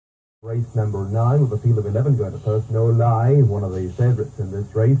Race number 9 with a field of 11 going to post. No Lie, one of the favourites in this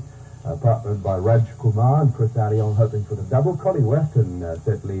race, partnered by Raj Kumar and Chris Allion, hoping for the double. Collie Weston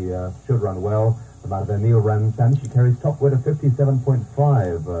certainly should run well. The man of Ramsammy, she carries top weight of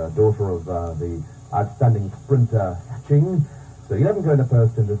 57.5, daughter of the outstanding sprinter Hatching. So 11 going to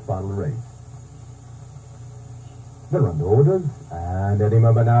post in this final race. They're under orders, and any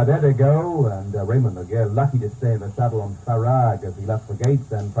moment now, there they go, and Raymond again lucky to stay in the saddle on Farag as he left the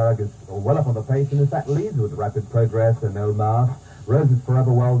gates, and Farag is well up on the pace, and in fact leads with rapid progress, and No Mas. Rosa is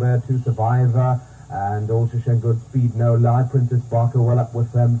forever well there too, Survivor, and also showing good speed, No Lie. Princess Barker well up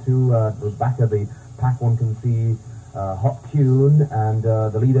with them too, the back of the pack one can see Hot Tune, and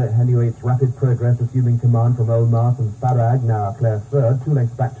the leader anyway, it's rapid progress, assuming command from Old Mas and Farag, now Claire third, 2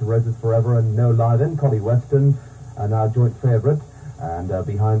 lengths back to Rosa's Forever and No Lie, then Collie Weston, and our joint favourite, and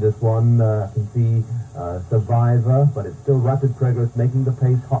behind this one I can see Survivor, but it's still rapid progress, making the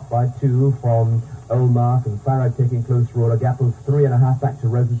pace hot by 2 from Olmark, and Farag taking close roll. A gap of 3.5 back to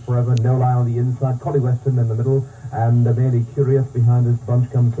Rosa's Forever, No Lie on the inside, Collie Weston in the middle, and Merely Curious behind this bunch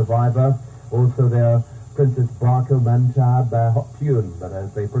comes Survivor. Also there Princess Barker, Mantab, Hot Tune, but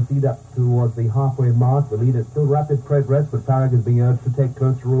as they proceed up towards the halfway mark, the lead is still rapid progress, but Farag is being urged to take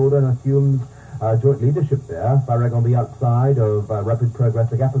close roll and assumes joint leadership there. Farag on the outside of rapid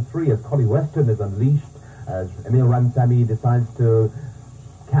progress. A gap of 3 as Collie Weston is unleashed as Ramsammy decides to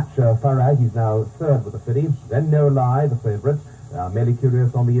catch Farag. He's now third with the filly. Then No Lie, the favourite. Merely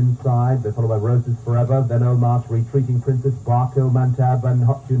Curious on the inside. They're followed by Rosa's Forever. Then Olmark retreating. Princess Barker, Mantab, and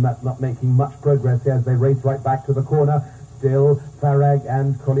Hot Tune not making much progress here as they race right back to the corner. Still Farag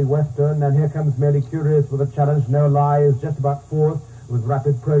and Collie Weston. And here comes Merely Curious with a challenge. No Lie is just about 4th. With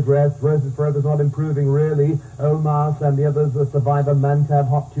rapid progress. Rosa's Forever's not improving really. Olmas and the others, the Survivor, Mantab,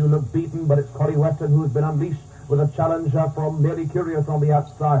 Hot Tune look beaten, but it's Collie Weston who's been unleashed with a challenge from Merely Curious on the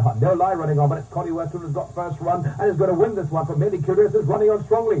outside. No Lie running on, but it's Collie Weston who's got first run and is going to win this one, but Merely Curious is running on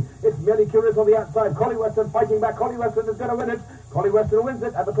strongly. It's Merely Curious on the outside. Collie Weston fighting back. Collie Weston is going to win it. Collie Weston wins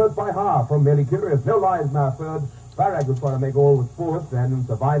it at the post by half from Merely Curious. No Lie is now third. Farag was trying to make all with 4th, and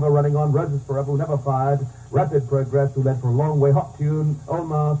Survivor running on. Rosa's Forever, who never fired. Rapid Progress, who led for a long way. Hot Tune,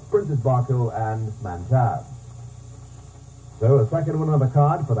 Olmas, Princess Barker, and Mantab. So a second one on the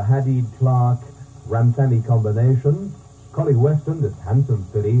card for the Hadid-Clark Ramsammy combination. Collie Weston, this handsome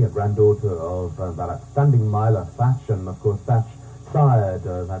filly, a granddaughter of that outstanding miler Thatch, and of course Thatch sired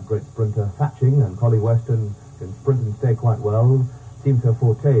that great sprinter Thatching, and Collie Weston can sprint and stay quite well. Seems her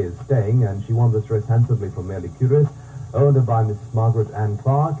forte is staying, and she won this race handsomely from Merely Curious, owned by Miss Margaret Ann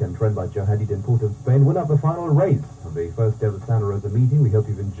Clark and trained by Joe Hadid in Port of Spain. Win up the final race of the first ever Santa Rosa meeting. We hope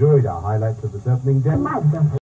you've enjoyed our highlights of this opening day.